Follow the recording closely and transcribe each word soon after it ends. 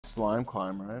Slime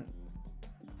climb, right?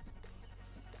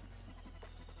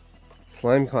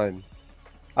 Slime climb.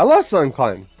 I love slime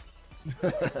climb.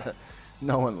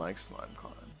 No one likes slime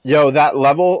climb. Yo, that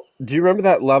level, do you remember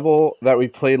that level that we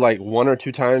played like 1 or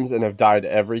 2 times and have died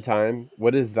every time?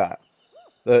 What is that?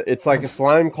 It's like a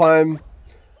slime climb,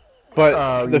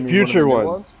 but the You mean future one of the new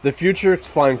one. ones? The future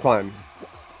slime climb.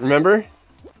 Remember?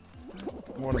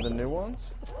 One of the new ones?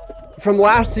 From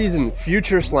last season,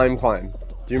 future slime climb.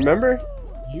 Do you remember?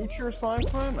 Future slime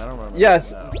climb? I don't remember.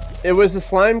 Yes, No. it was the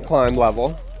slime climb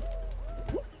level,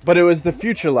 but it was the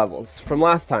future levels from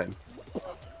last time.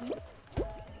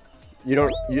 You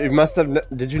must have,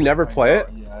 did you never play it?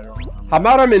 Yeah, I don't remember. How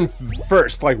about I'm in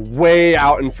first, like way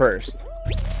out in first?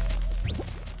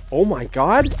 Oh my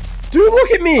god. Dude,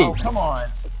 look at me! Oh, come on.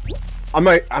 I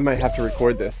might have to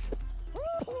record this.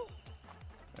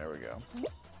 There we go.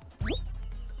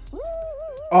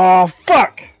 Oh,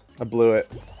 fuck! I blew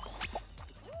it.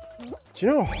 Do you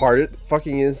know how hard it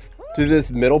fucking is to do this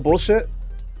middle bullshit?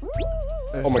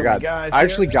 There's Oh my so god. many guys I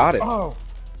actually here. got it. Oh.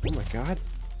 Oh my god.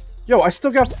 Yo, I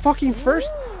still got fucking first?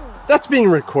 That's being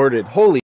recorded. Holy